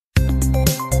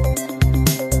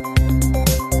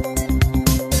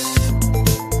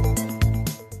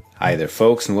Hi there,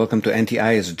 folks, and welcome to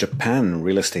NTI's Japan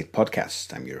Real Estate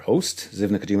Podcast. I'm your host, Ziv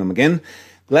Nakajima again.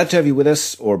 Glad to have you with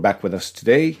us or back with us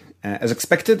today. As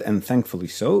expected, and thankfully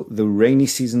so, the rainy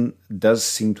season does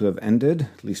seem to have ended,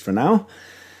 at least for now.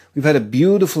 We've had a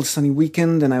beautiful sunny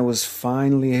weekend, and I was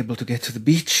finally able to get to the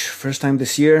beach. First time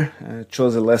this year.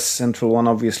 Chose a less central one,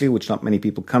 obviously, which not many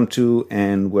people come to,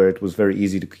 and where it was very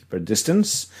easy to keep our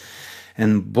distance.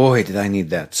 And boy, did I need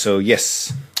that. So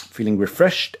yes, feeling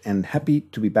refreshed and happy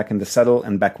to be back in the saddle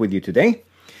and back with you today.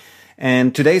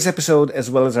 And today's episode,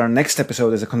 as well as our next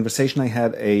episode, is a conversation I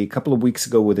had a couple of weeks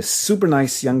ago with a super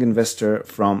nice young investor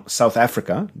from South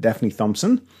Africa, Daphne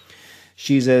Thompson.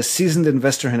 She's a seasoned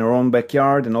investor in her own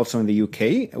backyard and also in the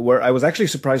UK, where I was actually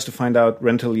surprised to find out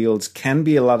rental yields can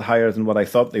be a lot higher than what I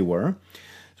thought they were.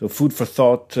 So food for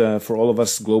thought for all of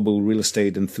us global real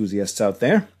estate enthusiasts out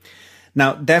there.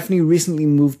 Now, Daphne recently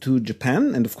moved to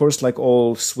Japan, and of course, like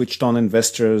all switched-on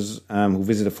investors who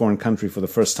visit a foreign country for the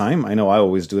first time, I know I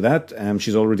always do that,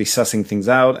 she's already sussing things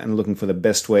out and looking for the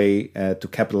best way to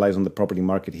capitalize on the property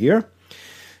market here.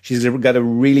 She's got a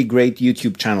really great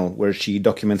YouTube channel where she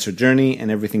documents her journey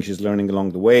and everything she's learning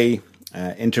along the way,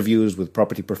 interviews with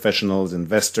property professionals,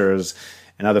 investors,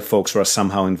 and other folks who are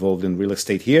somehow involved in real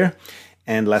estate here.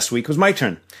 And last week was my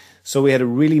turn. So we had a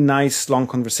really nice long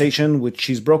conversation, which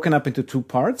she's broken up into two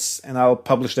parts, and I'll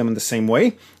publish them in the same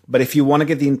way. But if you want to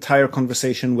get the entire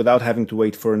conversation without having to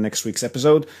wait for next week's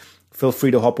episode, feel free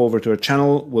to hop over to her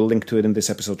channel. We'll link to it in this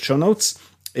episode show notes.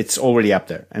 It's already up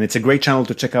there, and it's a great channel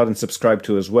to check out and subscribe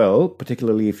to as well,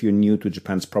 particularly if you're new to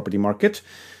Japan's property market.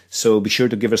 So be sure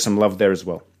to give her some love there as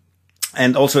well.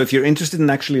 And also, if you're interested in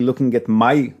actually looking at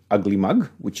my ugly mug,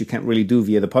 which you can't really do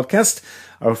via the podcast,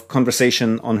 our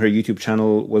conversation on her YouTube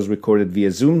channel was recorded via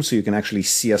Zoom, so you can actually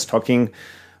see us talking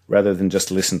rather than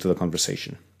just listen to the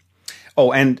conversation.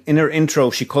 Oh, and in her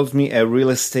intro, she called me a real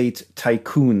estate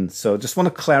tycoon. So just want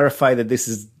to clarify that this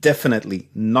is definitely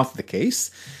not the case.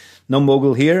 No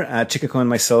mogul here. Chikako and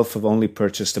myself have only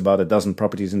purchased about a dozen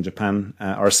properties in Japan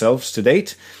ourselves to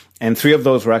date. And 3 of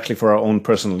those were actually for our own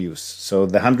personal use. So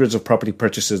the hundreds of property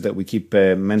purchases that we keep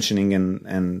mentioning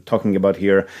and talking about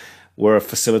here were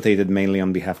facilitated mainly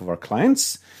on behalf of our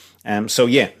clients. So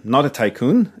yeah, not a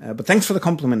tycoon. But thanks for the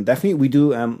compliment, Daphne. We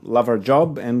do love our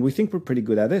job and we think we're pretty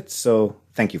good at it. So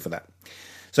thank you for that.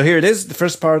 So here it is, the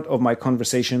first part of my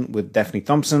conversation with Daphne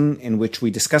Thompson, in which we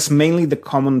discuss mainly the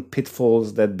common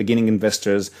pitfalls that beginning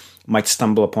investors might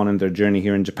stumble upon in their journey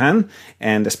here in Japan,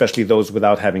 and especially those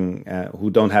without having, who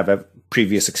don't have a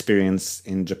previous experience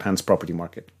in Japan's property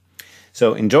market.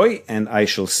 So enjoy, and I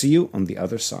shall see you on the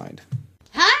other side.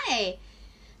 Hi!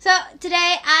 So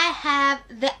today I have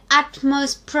the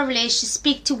utmost privilege to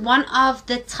speak to one of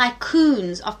the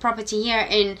tycoons of property here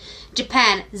in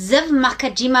Japan, Ziv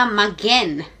Nakajima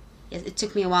Magen. Yes, it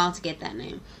took me a while to get that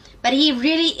name. But he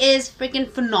really is freaking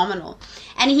phenomenal.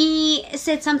 And he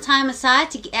set some time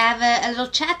aside to have a little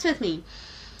chat with me.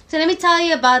 So let me tell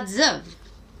you about Ziv.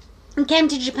 He came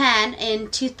to Japan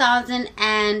in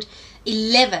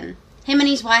 2011. Him and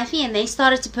his wifey, and they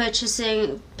started to purchase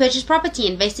property,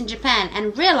 invest in Japan,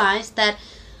 and realized that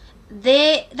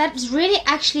that's really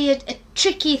actually a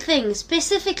tricky thing,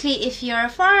 specifically if you're a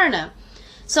foreigner.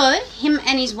 So him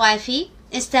and his wifey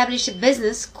established a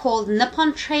business called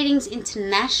Nippon Tradings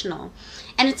International,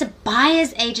 and it's a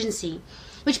buyer's agency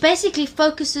which basically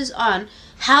focuses on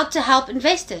how to help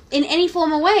investors in any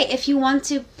form of way if you want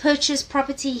to purchase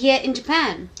property here in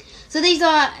Japan. So they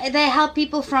help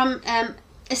people from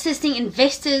assisting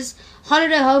investors,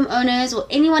 holiday home owners, or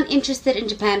anyone interested in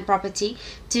Japan property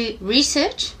to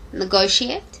research,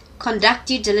 negotiate, conduct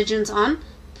due diligence on,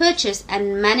 purchase,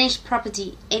 and manage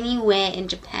property anywhere in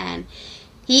Japan.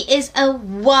 He is a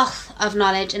wealth of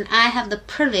knowledge, and I have the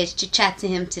privilege to chat to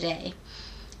him today.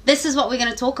 This is what we're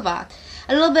going to talk about.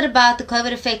 A little bit about the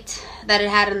COVID effect that it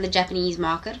had on the Japanese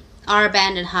market, our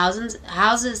abandoned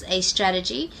houses a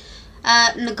strategy,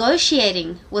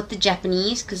 negotiating with the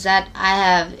Japanese, because that I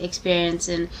have experience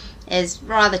in is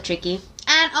rather tricky,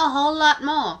 and a whole lot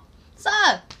more. So,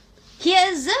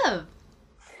 here's Ziv.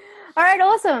 All right,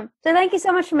 awesome. So thank you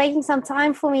so much for making some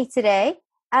time for me today.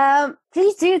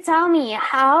 Please do tell me,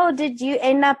 how did you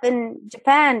end up in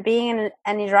Japan being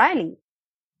an Israeli?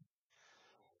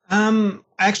 I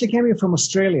actually came here from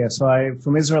Australia. So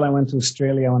from Israel, I went to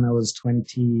Australia when I was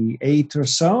 28 or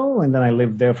so, and then I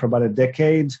lived there for about a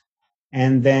decade.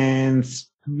 And then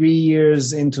 3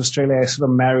 years into Australia, I sort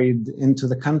of married into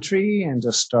the country and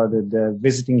just started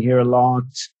visiting here a lot.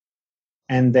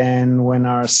 And then when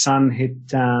our son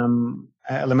hit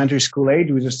elementary school age,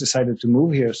 we just decided to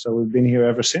move here. So we've been here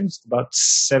ever since, about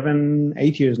 7,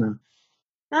 8 years now.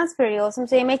 That's pretty awesome.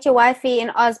 So you met your wifey in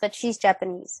Oz, but she's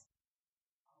Japanese.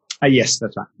 Yes,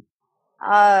 that's right.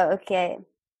 Oh, okay.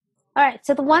 All right.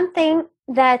 So the one thing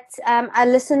that I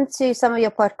listened to some of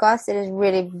your podcasts, it is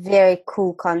really very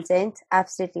cool content.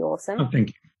 Absolutely awesome. Oh, thank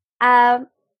you.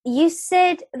 You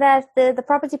said that the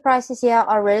property prices here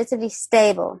are relatively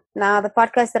stable. Now, the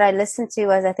podcast that I listened to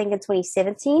was, I think, in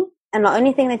 2017. And the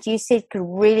only thing that you said could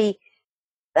really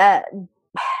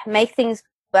make things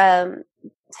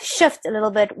shift a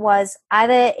little bit was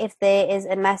either if there is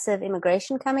a massive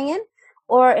immigration coming in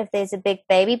or if there's a big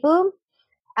baby boom.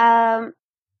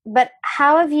 But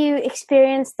how have you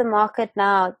experienced the market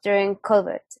now during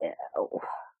COVID?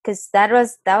 Because that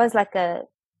was like a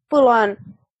full-on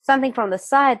something from the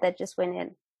side that just went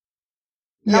in.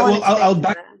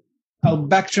 I'll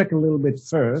backtrack a little bit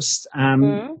first.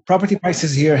 Property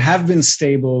prices here have been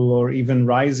stable or even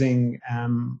rising,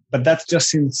 but that's just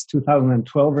since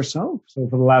 2012 or so. So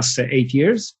for the last 8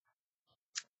 years.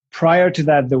 Prior to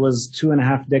that, there was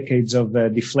 2.5 decades of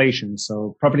deflation.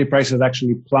 So property prices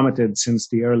actually plummeted since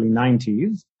the early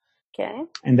 90s. Okay.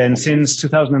 And then since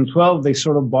 2012, they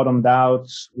sort of bottomed out,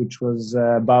 which was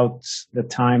about the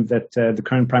time that the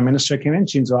current prime minister came in,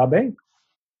 Shinzo Abe.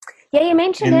 Yeah, you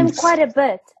mentioned him quite a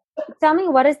bit. Tell me,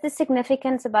 what is the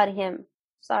significance about him?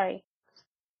 Sorry.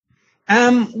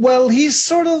 Well, he's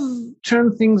sort of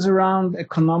turned things around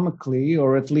economically,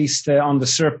 or at least on the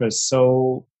surface.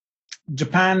 So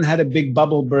Japan had a big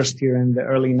bubble burst here in the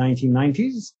early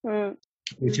 1990s,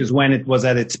 which is when it was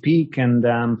at its peak. And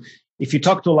if you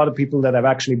talk to a lot of people that have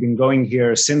actually been going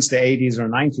here since the 80s or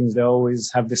 90s, they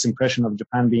always have this impression of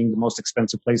Japan being the most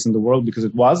expensive place in the world because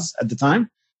it was at the time.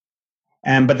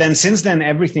 But then since then,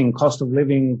 everything, cost of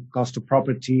living, cost of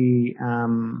property,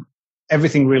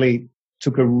 everything really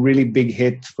took a really big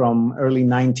hit from early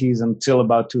 90s until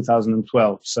about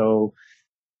 2012. So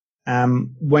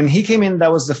when he came in,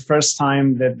 that was the first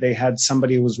time that they had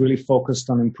somebody who was really focused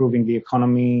on improving the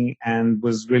economy and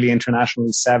was really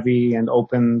internationally savvy and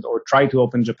opened or tried to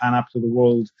open Japan up to the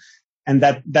world. And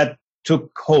that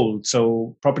took hold.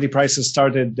 So property prices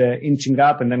started inching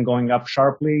up and then going up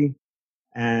sharply.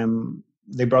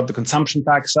 They brought the consumption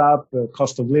tax up. The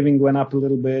cost of living went up a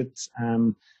little bit.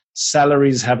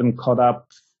 Salaries haven't caught up,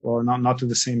 or not to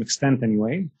the same extent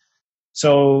anyway.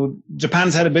 So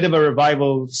Japan's had a bit of a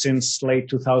revival since late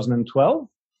 2012.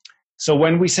 So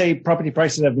when we say property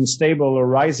prices have been stable or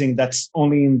rising, that's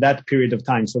only in that period of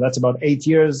time. So that's about 8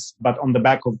 years, but on the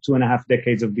back of 2.5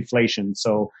 decades of deflation.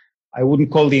 So I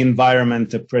wouldn't call the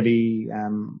environment a pretty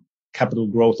capital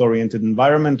growth oriented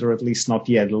environment, or at least not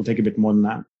yet. It'll take a bit more than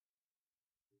that.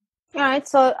 All right.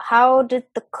 So how did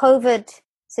the COVID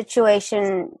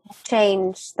situation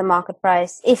change the market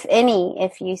price, if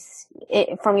any,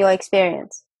 from your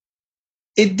experience?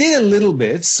 It did a little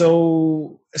bit.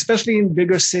 So especially in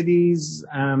bigger cities,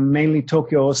 mainly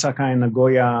Tokyo, Osaka, and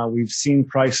Nagoya, we've seen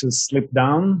prices slip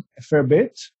down a fair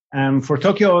bit. For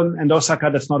Tokyo and Osaka,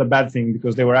 that's not a bad thing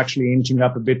because they were actually inching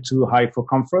up a bit too high for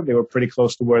comfort. They were pretty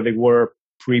close to where they were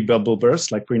pre-bubble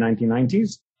burst, like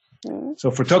pre-1990s. So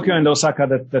for Tokyo and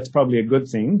Osaka, that's probably a good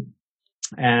thing.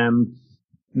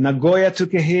 Nagoya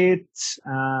took a hit.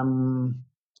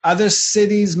 Other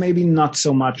cities, maybe not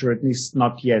so much, or at least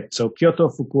not yet. So Kyoto,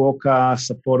 Fukuoka,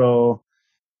 Sapporo,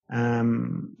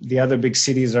 the other big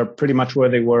cities are pretty much where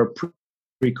they were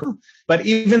pre-COVID. But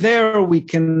even there, we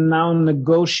can now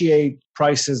negotiate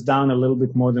prices down a little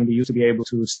bit more than we used to be able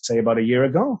to, say, about a year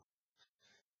ago.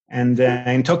 And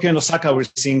in Tokyo and Osaka, we're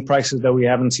seeing prices that we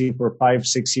haven't seen for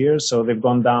 5-6 years. So they've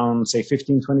gone down, say,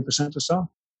 15-20% or so.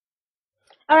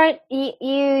 All right.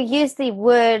 You use the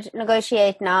word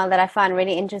negotiate now that I find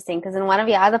really interesting, because in one of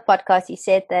your other podcasts, you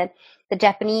said that the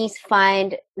Japanese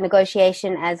find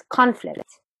negotiation as conflict.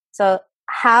 So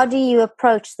how do you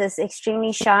approach this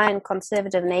extremely shy and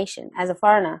conservative nation as a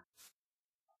foreigner?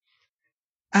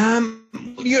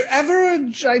 Your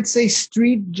average, I'd say,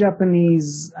 street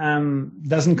Japanese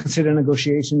doesn't consider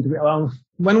negotiation to be, well,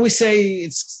 when we say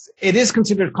it is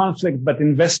considered conflict, but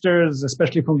investors,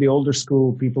 especially from the older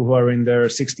school, people who are in their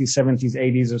 60s, 70s,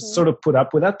 80s, are sort of put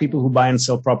up with that. People who buy and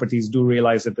sell properties do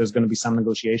realize that there's going to be some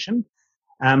negotiation.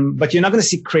 But you're not going to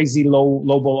see crazy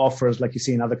lowball offers like you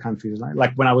see in other countries.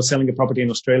 Like when I was selling a property in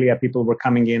Australia, people were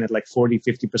coming in at like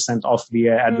 40-50% off the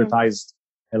advertised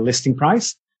listing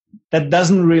price. That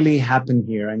doesn't really happen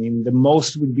here. I mean, the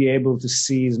most we'd be able to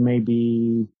see is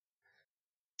maybe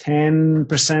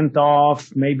 10%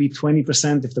 off, maybe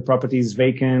 20% if the property is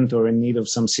vacant or in need of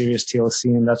some serious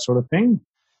TLC and that sort of thing.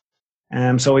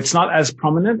 So it's not as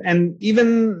prominent. And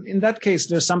even in that case,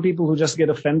 there's some people who just get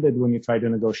offended when you try to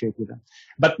negotiate with them.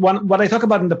 But what I talk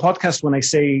about in the podcast when I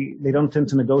say they don't tend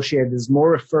to negotiate is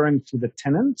more referring to the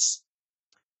tenants.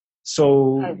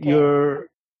 So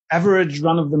average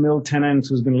run-of-the-mill tenant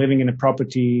who's been living in a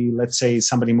property, let's say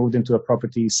somebody moved into a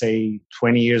property, say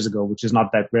 20 years ago, which is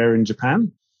not that rare in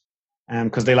Japan,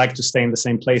 because they like to stay in the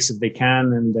same place if they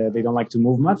can, and they don't like to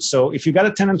move much. So if you got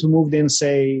a tenant who moved in,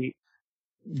 say,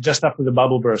 just after the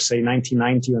bubble burst, say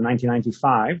 1990 or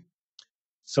 1995,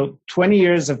 so 20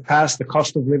 years have passed, the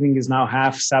cost of living is now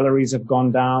half, salaries have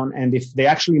gone down, and if they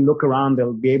actually look around,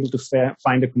 they'll be able to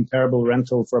find a comparable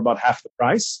rental for about half the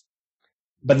price.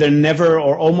 But they're never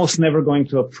or almost never going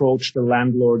to approach the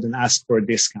landlord and ask for a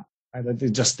discount. Right?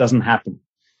 It just doesn't happen.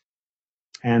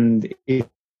 And if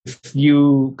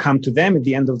you come to them at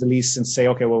the end of the lease and say,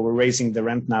 okay, well, we're raising the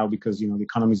rent now because, the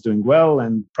economy is doing well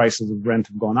and prices of rent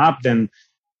have gone up, then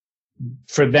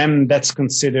for them, that's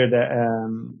considered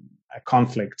a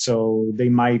conflict. So they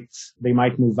might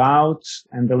move out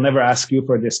and they'll never ask you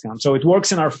for a discount. So it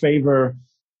works in our favor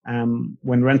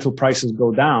when rental prices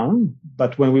go down,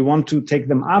 but when we want to take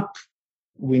them up,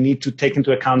 we need to take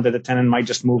into account that the tenant might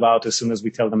just move out as soon as we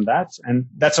tell them that. And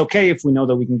that's okay if we know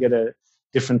that we can get a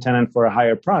different tenant for a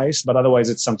higher price, but otherwise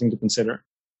it's something to consider.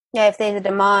 Yeah, if there's a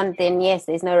demand, then yes,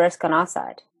 there's no risk on our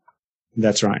side.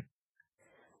 That's right.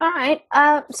 All right.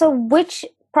 So which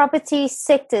property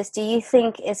sectors do you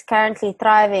think is currently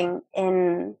thriving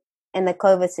in the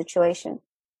COVID situation?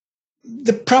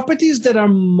 The properties that are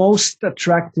most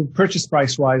attractive, purchase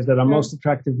price wise, that are most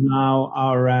attractive now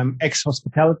are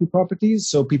ex-hospitality properties.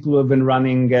 So people who have been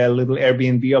running little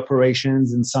Airbnb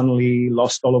operations and suddenly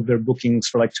lost all of their bookings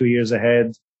for like 2 years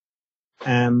ahead.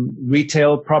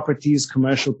 Retail properties,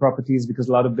 commercial properties, because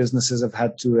a lot of businesses have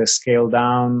had to scale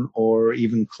down or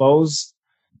even close.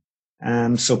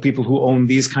 So people who own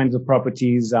these kinds of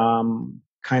properties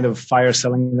kind of fire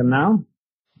selling them now.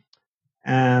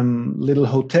 Little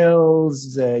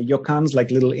hotels, ryokans,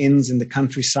 like little inns in the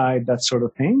countryside, that sort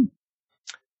of thing.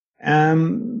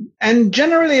 And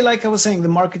generally, like I was saying, the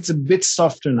market's a bit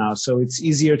softer now, so it's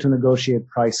easier to negotiate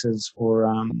prices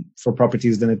for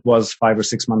properties than it was 5 or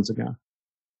 6 months ago.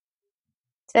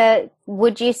 So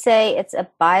would you say it's a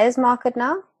buyer's market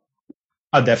now?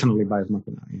 Oh, definitely buyer's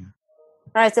market now, yeah.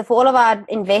 All right, so for all of our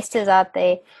investors out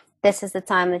there, this is the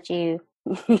time that you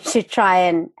should try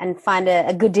and find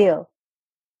a good deal.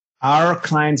 Our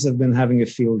clients have been having a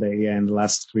field day in the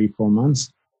last 3-4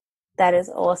 months. That is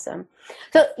awesome.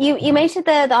 So you mentioned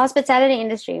the hospitality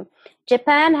industry.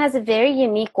 Japan has a very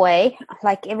unique way,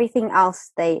 like everything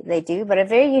else they do, but a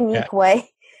very unique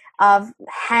way of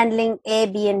handling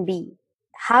Airbnb.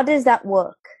 How does that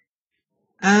work?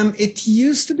 It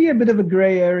used to be a bit of a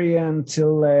gray area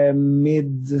until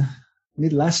mid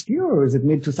last year, or is it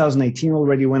mid 2018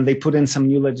 already, when they put in some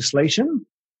new legislation.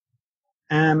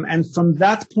 And from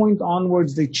that point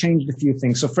onwards, they changed a few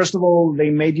things. So first of all, they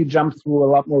made you jump through a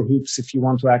lot more hoops if you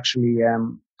want to actually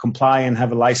comply and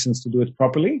have a license to do it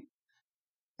properly.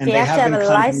 And so you have to have a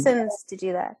license to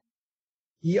do that?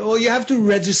 Yeah, well, you have to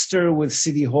register with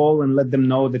City Hall and let them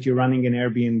know that you're running an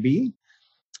Airbnb.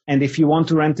 And if you want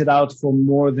to rent it out for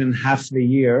more than half the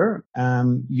year,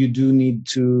 you do need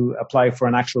to apply for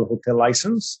an actual hotel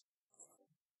license.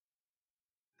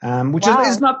 Which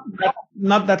is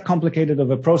not that complicated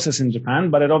of a process in Japan,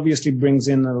 but it obviously brings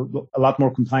in a lot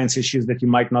more compliance issues that you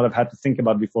might not have had to think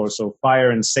about before. So fire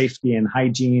and safety and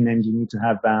hygiene, and you need to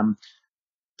have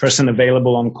person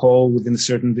available on call within a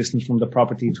certain distance from the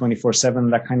property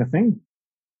 24/7, that kind of thing.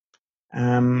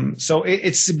 So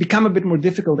it's become a bit more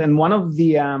difficult. And one of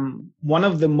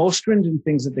the most stringent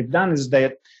things that they've done is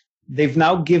that they've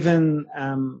now given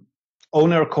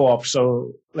owner co-op.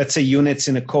 So let's say units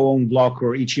in a co-owned block,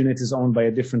 or each unit is owned by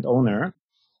a different owner.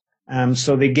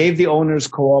 So they gave the owners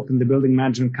co-op and the building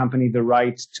management company the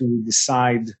right to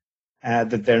decide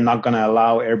that they're not going to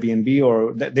allow Airbnb,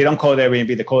 or they don't call it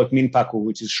Airbnb, they call it minpaku,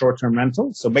 which is short-term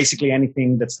rental. So basically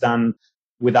anything that's done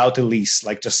without a lease,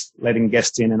 like just letting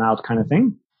guests in and out kind of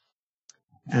thing.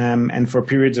 And for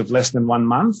periods of less than 1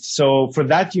 month. So for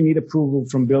that, you need approval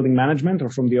from building management or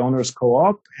from the owners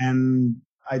co-op. And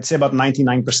I'd say about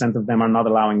 99% of them are not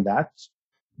allowing that.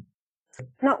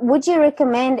 Now, would you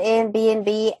recommend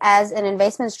Airbnb as an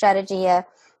investment strategy here?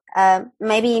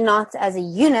 Maybe not as a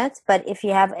unit, but if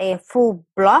you have a full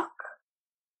block,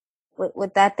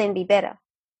 would that then be better?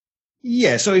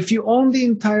 Yeah, so if you own the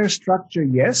entire structure,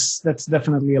 yes, that's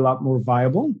definitely a lot more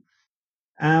viable.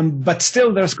 But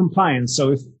still, there's compliance.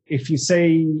 So if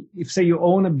you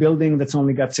own a building that's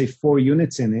only got, say, 4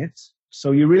 units in it,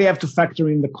 so you really have to factor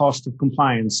in the cost of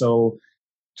compliance. So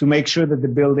to make sure that the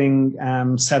building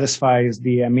satisfies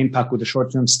the minpaku, the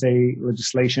short-term stay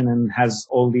legislation, and has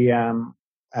all the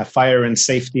fire and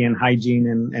safety and hygiene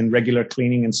and regular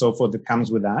cleaning and so forth that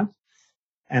comes with that.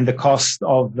 And the cost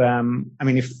of,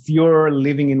 if you're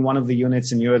living in one of the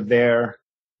units and you're there,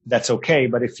 that's okay.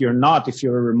 But if you're not, if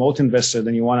you're a remote investor,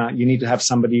 then you need to have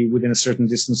somebody within a certain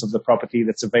distance of the property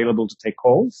that's available to take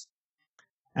calls.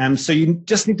 So you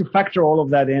just need to factor all of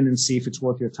that in and see if it's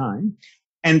worth your time.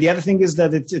 And the other thing is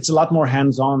that it's a lot more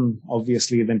hands-on,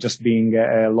 obviously, than just being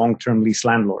a long-term lease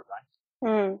landlord,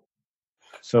 right?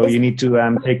 So you need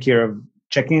to take care of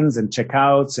check-ins and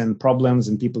check-outs and problems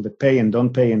and people that pay and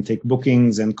don't pay and take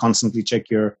bookings and constantly check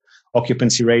your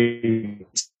occupancy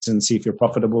rates and see if you're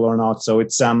profitable or not. So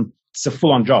it's a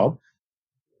full-on job.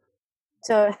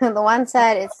 So on the one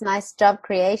side, it's nice job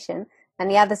creation, and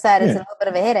the other side is a little bit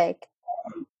of a headache.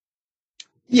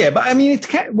 Yeah, but it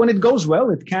can, when it goes well,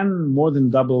 it can more than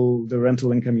double the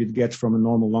rental income you'd get from a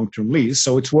normal long-term lease.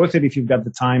 So it's worth it if you've got the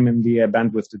time and the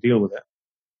bandwidth to deal with it.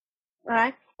 All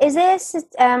right. Is there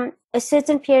a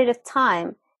certain period of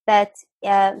time that,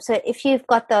 so if you've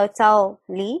got the hotel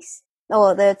lease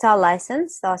or the hotel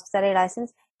license, the hospitality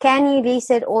license, can you lease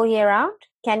it all year round?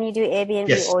 Can you do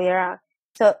Airbnb all year round?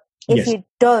 So if you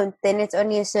don't, then it's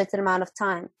only a certain amount of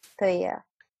time per year.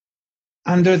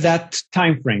 Under that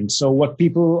time frame. So what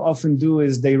people often do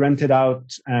is they rent it out,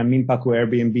 Minpaku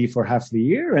Airbnb for half the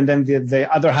year. And then the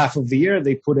other half of the year,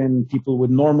 they put in people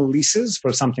with normal leases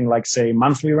for something like, say,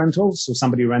 monthly rentals. So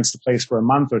somebody rents the place for a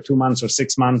month or 2 months or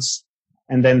 6 months.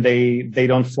 And then they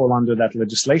don't fall under that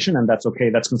legislation. And that's okay.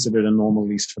 That's considered a normal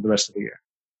lease for the rest of the year.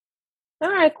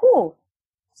 All right, cool.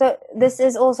 So this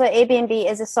is also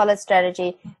Airbnb is a solid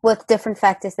strategy with different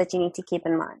factors that you need to keep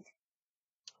in mind.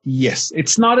 Yes,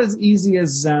 it's not as easy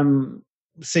as,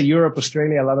 say, Europe,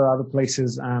 Australia, a lot of other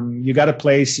places. You got a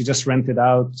place, you just rent it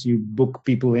out, you book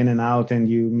people in and out, and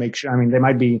you make sure, they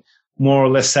might be more or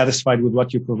less satisfied with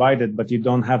what you provided, but you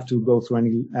don't have to go through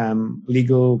any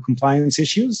legal compliance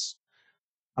issues,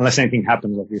 unless anything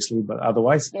happens, obviously, but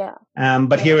otherwise. Yeah.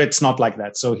 But here it's not like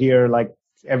that. So here, like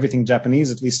everything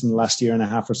Japanese, at least in the last year and a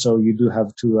half or so, you do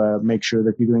have to make sure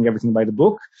that you're doing everything by the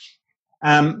book.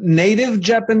 Native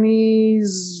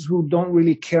Japanese who don't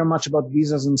really care much about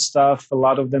visas and stuff, a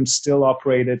lot of them still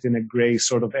operate it in a gray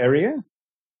sort of area.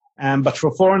 But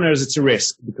for foreigners, it's a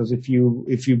risk because if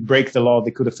you break the law, they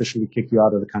could officially kick you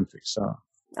out of the country. So,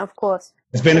 of course,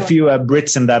 there's been a few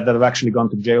Brits in that have actually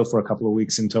gone to jail for a couple of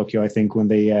weeks in Tokyo, I think, when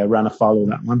they ran afoul of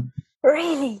that one.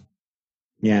 Really?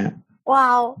 Yeah.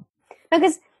 Wow.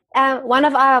 Because one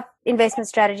of our investment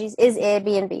strategies is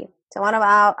Airbnb. So one of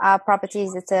our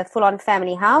properties, it's a full-on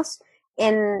family house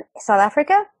in South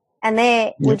Africa. And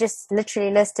there we just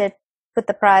literally listed, put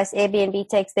the price, Airbnb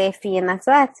takes their fee, and that's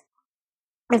that.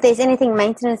 If there's anything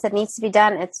maintenance that needs to be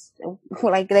done, it's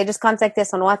like they just contact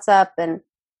us on WhatsApp and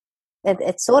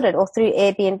it's sorted, or through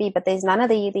Airbnb. But there's none of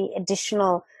the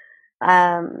additional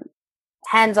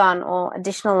hands-on or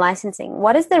additional licensing.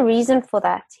 What is the reason for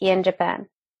that here in Japan?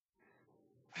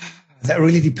 That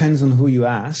really depends on who you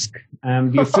ask.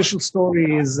 The official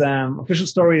story is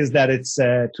that it's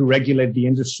to regulate the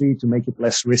industry, to make it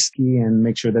less risky and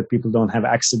make sure that people don't have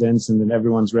accidents and that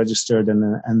everyone's registered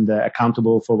and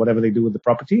accountable for whatever they do with the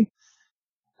property.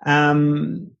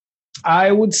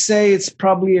 I would say it's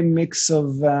probably a mix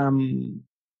of the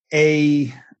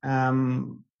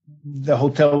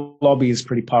hotel lobby is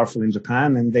pretty powerful in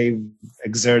Japan, and they've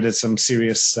exerted some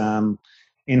serious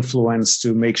influence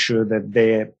to make sure that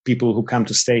the people who come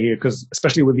to stay here, because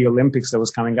especially with the Olympics that was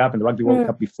coming up and the Rugby World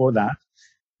Cup before that,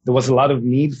 there was a lot of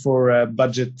need for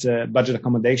budget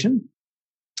accommodation.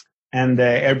 And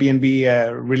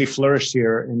Airbnb really flourished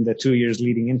here in the 2 years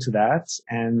leading into that.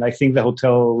 And I think the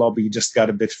hotel lobby just got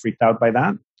a bit freaked out by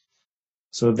that.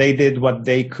 So they did what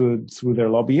they could through their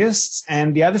lobbyists.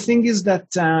 And the other thing is that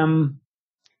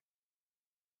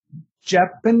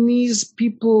Japanese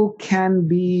people can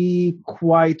be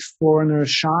quite foreigner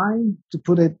shy, to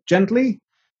put it gently.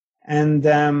 And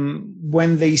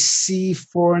when they see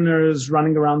foreigners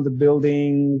running around the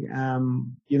building,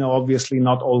 obviously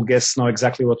not all guests know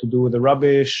exactly what to do with the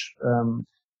rubbish,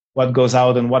 what goes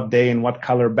out on what day and what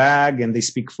color bag, and they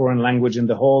speak foreign language in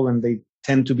the hall, and they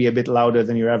tend to be a bit louder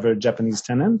than your average Japanese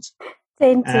tenant.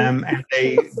 And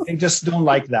they just don't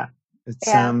like that.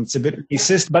 It's a bit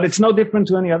racist, but it's no different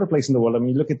to any other place in the world. I mean,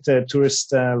 you look at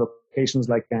tourist locations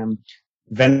like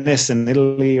Venice in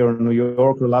Italy or New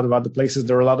York or a lot of other places.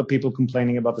 There are a lot of people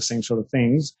complaining about the same sort of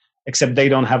things, except they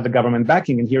don't have the government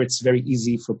backing. And here it's very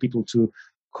easy for people to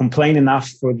complain enough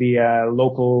for the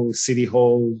local city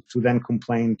hall to then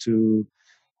complain to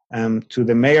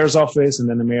the mayor's office, and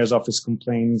then the mayor's office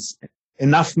complains.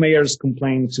 Enough mayors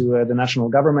complain to the national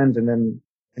government, and then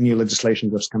a new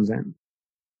legislation just comes in.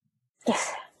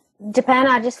 Yes. Japan,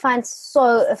 I just find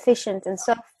so efficient and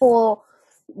so for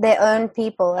their own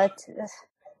people.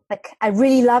 like I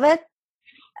really love it.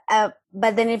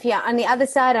 But then if you're on the other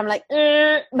side, I'm like,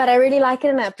 but I really like it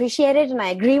and I appreciate it and I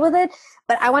agree with it,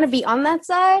 but I want to be on that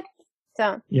side.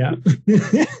 So yeah.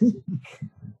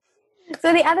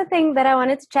 So the other thing that I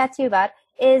wanted to chat to you about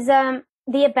is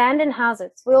the abandoned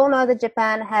houses. We all know that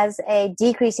Japan has a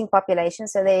decreasing population.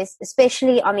 So there's,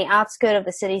 especially on the outskirts of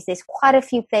the cities, there's quite a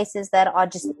few places that are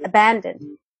just abandoned.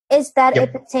 Is that a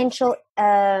potential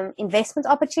investment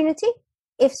opportunity?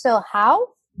 If so, how?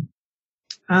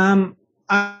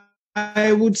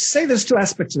 I would say there's two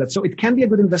aspects to that. So it can be a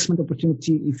good investment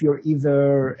opportunity if you're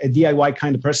either a DIY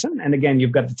kind of person, and again,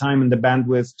 you've got the time and the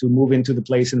bandwidth to move into the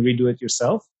place and redo it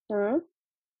yourself. Mm-hmm.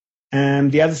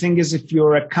 And the other thing is if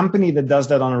you're a company that does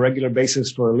that on a regular basis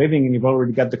for a living and you've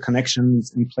already got the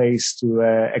connections in place to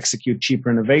execute cheap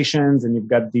renovations and you've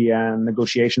got the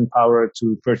negotiation power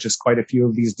to purchase quite a few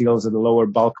of these deals at a lower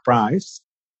bulk price.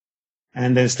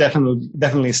 And there's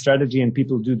definitely a strategy and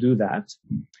people do that.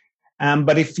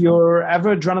 But if you're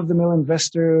average run-of-the-mill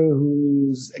investor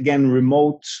who's, again,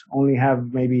 remote, only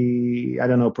have maybe, I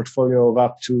don't know, portfolio of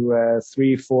up to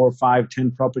 3, 4, 5,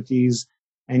 10 properties,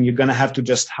 and you're going to have to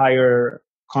just hire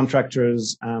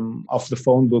contractors off the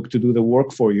phone book to do the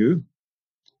work for you,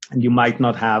 and you might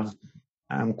not have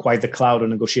quite the clout or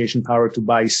negotiation power to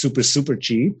buy super, super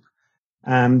cheap,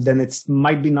 then it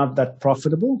might be not that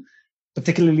profitable.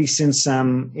 Particularly since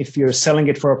if you're selling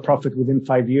it for a profit within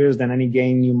 5 years, then any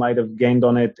gain you might have gained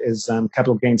on it is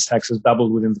capital gains tax is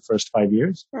doubled within the first 5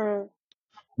 years,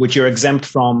 which you're exempt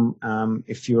from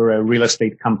if you're a real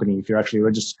estate company, if you're actually a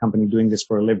registered company doing this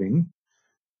for a living.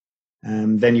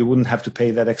 Then you wouldn't have to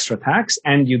pay that extra tax,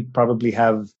 and you'd probably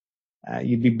have,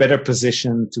 you'd be better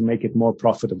positioned to make it more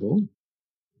profitable.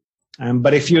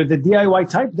 But if you're the DIY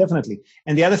type, definitely.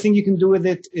 And the other thing you can do with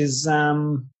it is,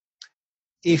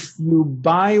 if you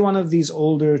buy one of these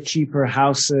older, cheaper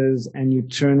houses and you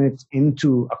turn it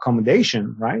into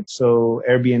accommodation, right? So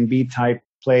Airbnb type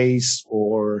place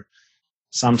or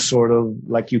some sort of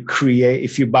like you create,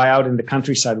 if you buy out in the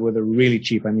countryside where they're really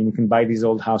cheap. I mean, you can buy these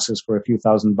old houses for a few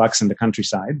 $1,000s in the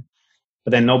countryside,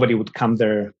 but then nobody would come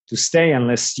there to stay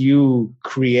unless you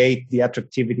create the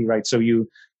attractivity, right? So you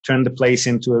turn the place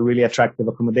into a really attractive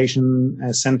accommodation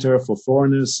center for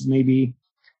foreigners, maybe.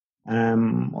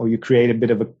 Or you create a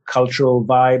bit of a cultural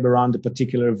vibe around a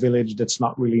particular village that's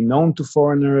not really known to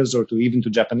foreigners or to even to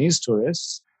Japanese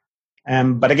tourists.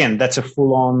 But again, that's a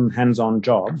full-on, hands-on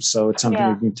job, so it's something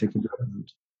you need to take into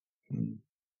account.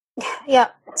 Yeah.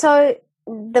 So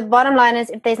the bottom line is,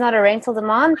 if there's not a rental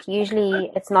demand,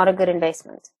 usually it's not a good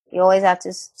investment. You always have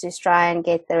to try and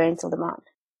get the rental demand.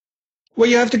 Well,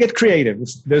 you have to get creative.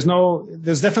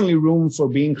 There's definitely room for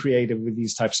being creative with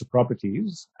these types of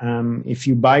properties. If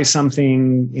you buy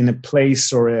something in a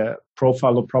place or a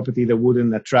profile of property that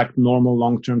wouldn't attract normal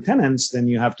long-term tenants, then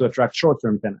you have to attract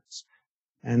short-term tenants.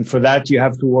 And for that, you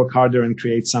have to work harder and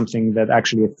create something that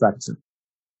actually attracts them.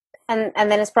 And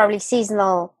then it's probably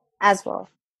seasonal as well.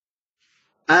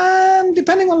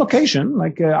 Depending on location,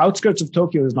 like outskirts of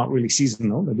Tokyo is not really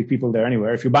seasonal. There'll be people there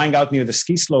anywhere. If you're buying out near the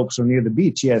ski slopes or near the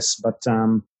beach, yes. But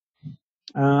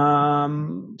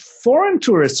foreign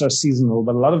tourists are seasonal,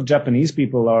 but a lot of Japanese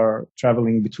people are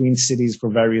traveling between cities for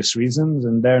various reasons,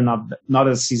 and they're not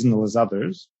as seasonal as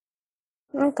others.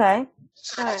 Okay.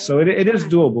 So it is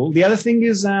doable. The other thing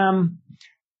is,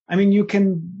 you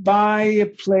can buy a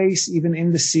place even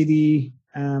in the city,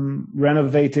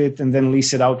 renovate it and then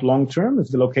lease it out long term. If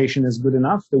the location is good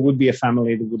enough, there would be a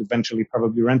family that would eventually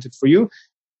probably rent it for you.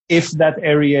 If that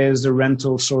area is a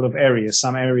rental sort of area,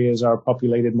 some areas are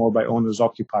populated more by owners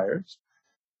occupiers.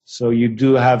 So you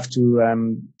do have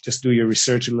to just do your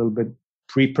research a little bit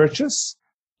pre-purchase.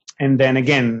 And then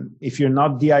again, if you're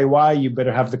not DIY, you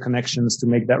better have the connections to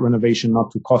make that renovation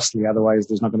not too costly. Otherwise,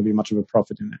 there's not going to be much of a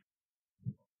profit in it.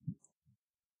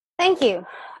 Thank you.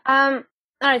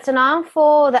 All right, so now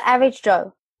for the average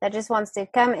Joe that just wants to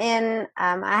come in.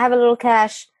 I have a little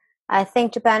cash. I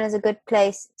think Japan is a good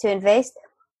place to invest.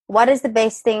 What is the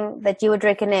best thing that you would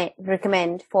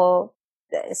recommend for,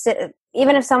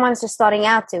 even if someone's just starting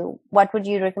out to, what would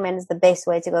you recommend is the best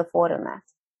way to go forward on that?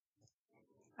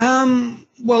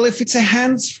 Well, if it's a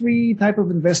hands-free type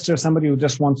of investor, somebody who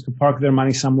just wants to park their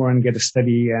money somewhere and get a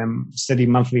steady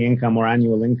monthly income or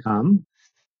annual income,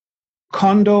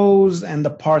 condos and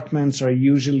apartments are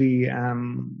usually,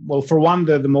 for one,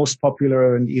 they're the most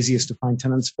popular and easiest to find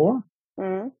tenants for.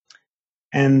 Mm-hmm.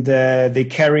 And they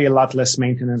carry a lot less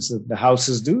maintenance than the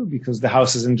houses do, because the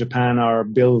houses in Japan are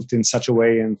built in such a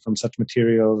way and from such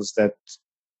materials that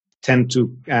tend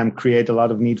to create a lot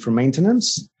of need for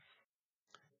maintenance.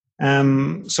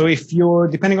 So if you're,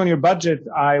 depending on your budget,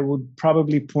 I would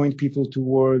probably point people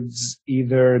towards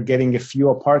either getting a few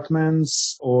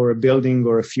apartments or a building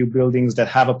or a few buildings that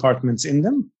have apartments in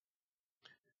them.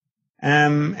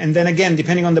 And then again,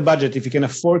 depending on the budget, if you can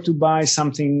afford to buy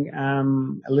something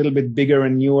a little bit bigger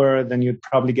and newer, then you'd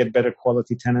probably get better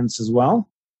quality tenants as well.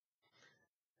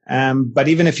 But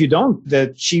even if you don't,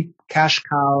 the cheap cash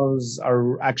cows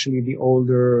are actually the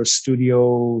older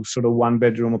studio, sort of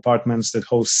one-bedroom apartments that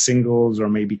host singles or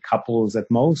maybe couples at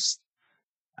most.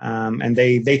 And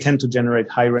they tend to generate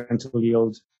high rental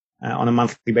yield on a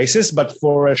monthly basis, but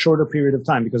for a shorter period of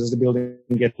time, because as the building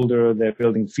gets older, the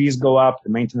building fees go up, the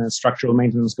maintenance, structural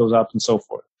maintenance goes up, and so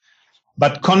forth.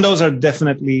 But condos are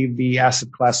definitely the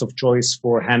asset class of choice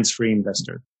for hands-free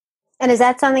investors. And is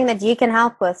that something that you can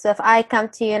help with? So if I come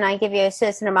to you and I give you a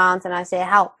certain amount and I say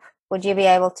help, would you be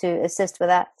able to assist with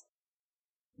that?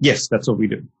 Yes, that's what we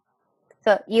do.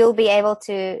 So you'll be able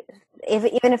to,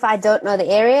 even if I don't know the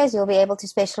areas, you'll be able to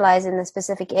specialize in the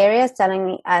specific areas,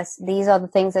 telling us these are the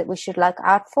things that we should look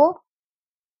out for?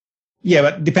 Yeah,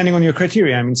 but depending on your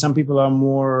criteria. I mean, some people are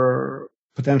more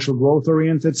potential growth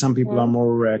oriented. Some people are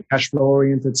more cash flow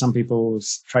oriented. Some people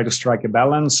try to strike a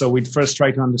balance. So we'd first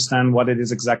try to understand what it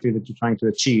is exactly that you're trying to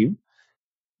achieve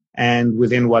and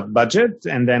within what budget.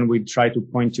 And then we'd try to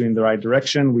point you in the right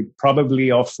direction. We'd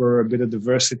probably offer a bit of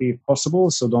diversity if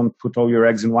possible. So don't put all your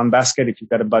eggs in one basket. If you've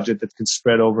got a budget that can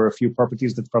spread over a few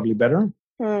properties, that's probably better.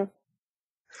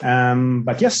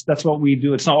 But yes, that's what we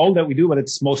do. It's not all that we do, but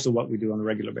it's most of what we do on a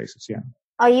regular basis. Yeah.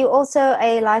 Are you also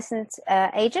a licensed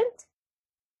agent?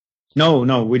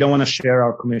 No, we don't want to share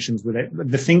our commissions with it.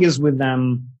 But the thing is with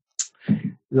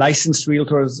licensed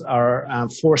realtors are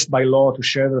forced by law to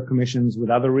share their commissions with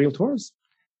other realtors.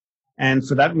 And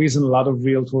for that reason, a lot of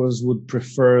realtors would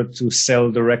prefer to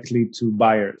sell directly to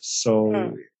buyers.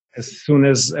 So as soon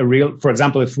as for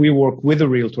example, if we work with a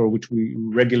realtor, which we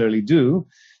regularly do,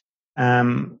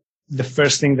 the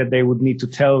first thing that they would need to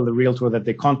tell the realtor that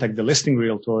they contact, the listing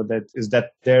realtor,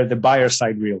 that they're the buyer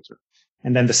side realtor.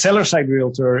 And then the seller side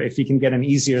realtor, if he can get an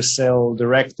easier sell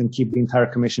direct and keep the entire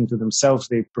commission to themselves,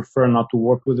 they prefer not to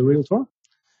work with the realtor.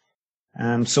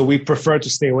 So we prefer to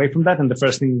stay away from that. And the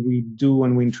first thing we do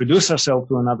when we introduce ourselves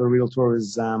to another realtor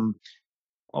is,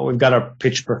 we've got our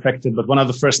pitch perfected. But one of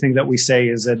the first things that we say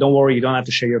is, don't worry, you don't have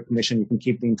to share your commission. You can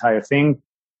keep the entire thing.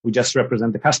 We just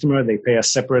represent the customer. They pay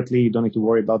us separately. You don't need to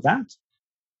worry about that.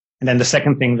 And then the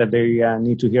second thing that they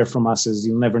need to hear from us is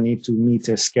you'll never need to meet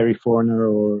a scary foreigner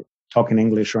or talk in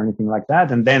English or anything like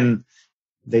that. And then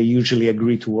they usually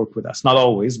agree to work with us. Not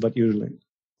always, but usually.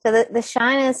 So the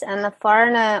shyness and the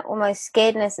foreigner almost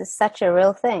scaredness is such a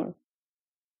real thing.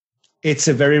 It's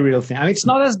a very real thing. I mean, it's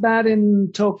not as bad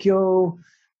in Tokyo.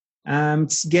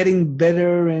 It's getting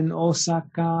better in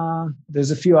Osaka.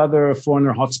 There's a few other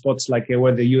foreigner hotspots like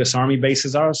where the US Army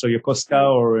bases are. So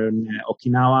Yokosuka or in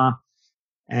Okinawa.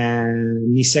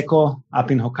 And Niseko up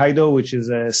in Hokkaido, which is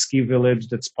a ski village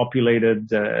that's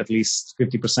populated at least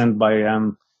 50% by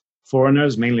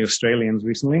foreigners, mainly Australians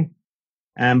recently.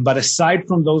 But aside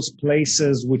from those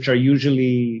places, which are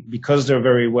usually, because they're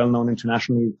very well-known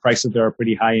internationally, prices there are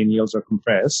pretty high and yields are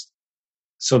compressed.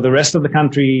 So the rest of the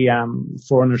country,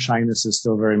 foreigner shyness is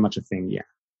still very much a thing,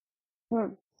 yeah.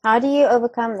 How do you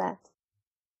overcome that?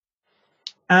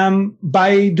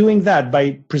 By doing that,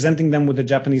 by presenting them with a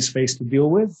Japanese face to deal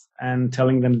with and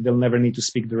telling them that they'll never need to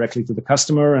speak directly to the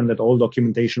customer and that all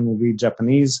documentation will be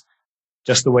Japanese,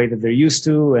 just the way that they're used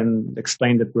to, and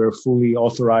explain that we're fully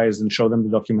authorized and show them the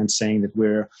documents saying that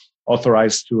we're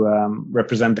authorized to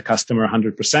represent the customer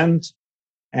 100%.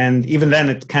 And even then,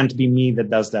 it can't be me that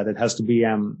does that. It has to be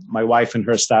my wife and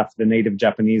her staff, the native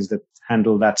Japanese, that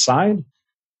handle that side.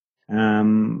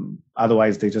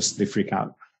 Otherwise, they freak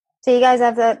out. So you guys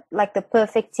have the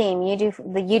perfect team. You do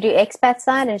expat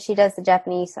side and she does the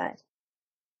Japanese side.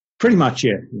 Pretty much,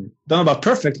 yeah. Don't know about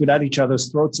perfect. We'd at each other's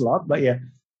throats a lot, but yeah.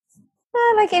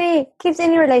 Keeps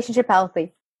any relationship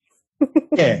healthy.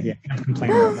 Yeah. Can't complain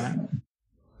about that.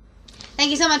 Thank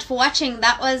you so much for watching.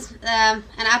 That was an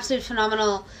absolute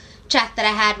phenomenal chat that I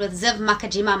had with Ziv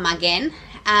Makajima Magen.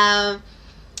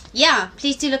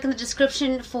 Please do look in the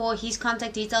description for his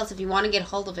contact details if you want to get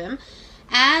hold of him.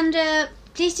 And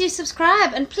please do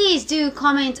subscribe, and please do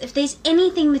comment if there's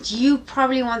anything that you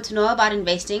probably want to know about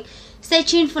investing. Stay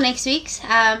tuned for next week's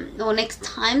or next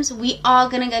times. We are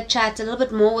going to go chat a little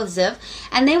bit more with Ziv,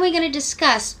 and then we're going to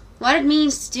discuss what it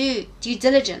means to do due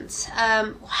diligence.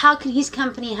 How can his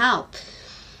company help?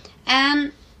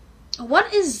 And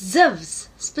what is Ziv's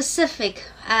specific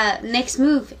next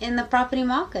move in the property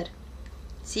market?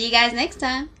 See you guys next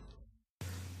time.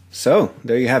 So,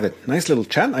 there you have it. Nice little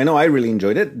chat. I know I really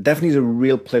enjoyed it. Daphne's a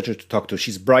real pleasure to talk to.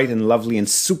 She's bright and lovely and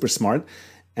super smart.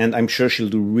 And I'm sure she'll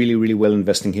do really, really well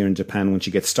investing here in Japan when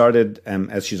she gets started,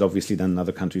 as she's obviously done in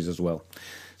other countries as well.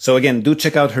 So again, do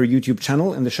check out her YouTube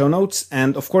channel in the show notes.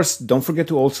 And of course, don't forget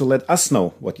to also let us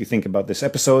know what you think about this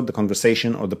episode, the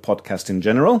conversation, or the podcast in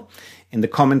general in the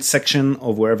comments section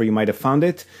of wherever you might have found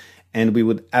it. And we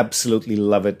would absolutely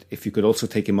love it if you could also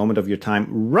take a moment of your time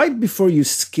right before you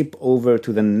skip over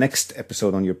to the next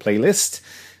episode on your playlist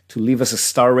to leave us a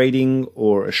star rating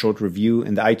or a short review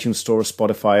in the iTunes Store,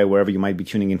 Spotify, wherever you might be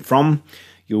tuning in from.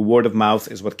 Your word of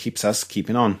mouth is what keeps us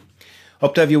keeping on.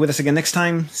 Hope to have you with us again next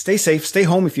time. Stay safe, stay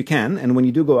home if you can. And when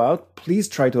you do go out, please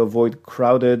try to avoid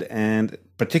crowded and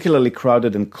particularly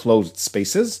crowded and closed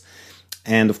spaces.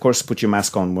 And of course, put your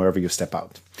mask on wherever you step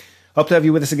out. Hope to have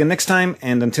you with us again next time.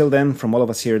 And until then, from all of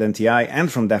us here at NTI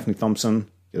and from Daphne Thompson,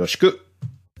 yoroshiku.